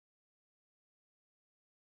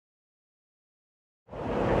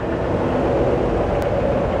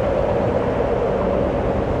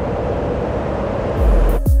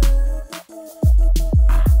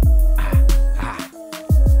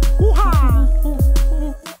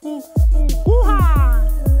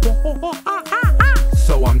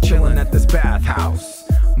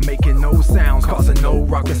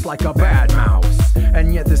like a bad mouse.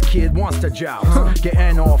 And yet this kid wants to joust,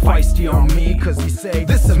 getting all feisty on me cause he say,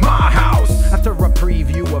 this is my house. After I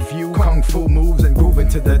preview a few kung fu moves and groove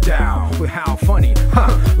into the Tao, with how funny,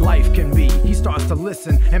 life can be, he starts to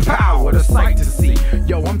listen and pow, what a sight to see.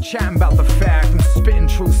 Yo, I'm chatting about the fact, I'm spitting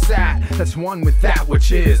true sat, that's one with that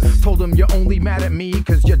which is. Told him you're only mad at me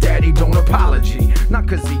cause your daddy don't apology. Not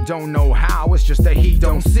cause he don't know how, it's just that he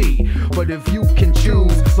don't see. But if you can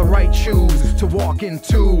choose the right shoes to walk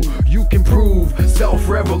into, you can prove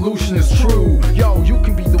self-revolution is true. Yo, you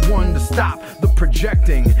can be the one to stop the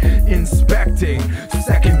projecting, inspecting,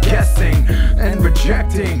 second-guessing, and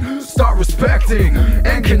rejecting. Start respecting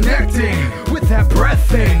and connecting with that breath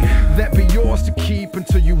thing that be yours to keep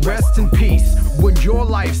until you rest in peace when your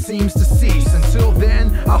life seems to cease. Until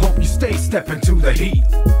then, I hope you stay stepping to the heat.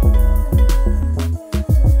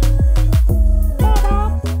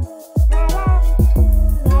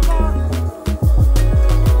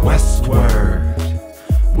 Westward,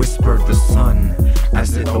 whispered the sun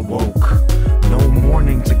as it awoke. No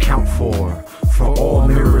morning to count for all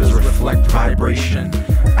mirrors reflect vibration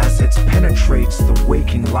as it penetrates the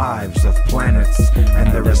waking lives of planets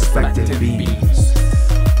and their respective beings.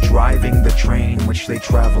 Driving the train which they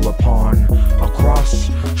travel upon across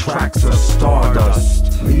tracks of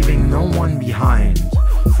stardust, leaving no one behind,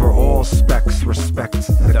 for all specks respect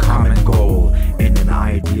the common goal in an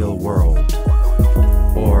ideal world,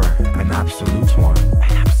 or an absolute one.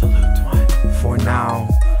 For now,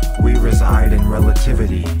 we reside in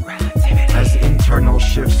relativity, as internal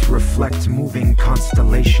shifts reflect moving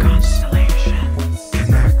constellations.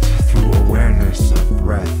 Connect through awareness of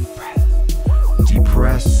breath.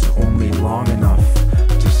 Depress only long enough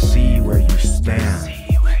to see where you stand,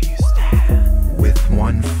 with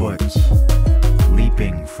one foot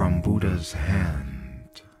leaping from Buddha's hand.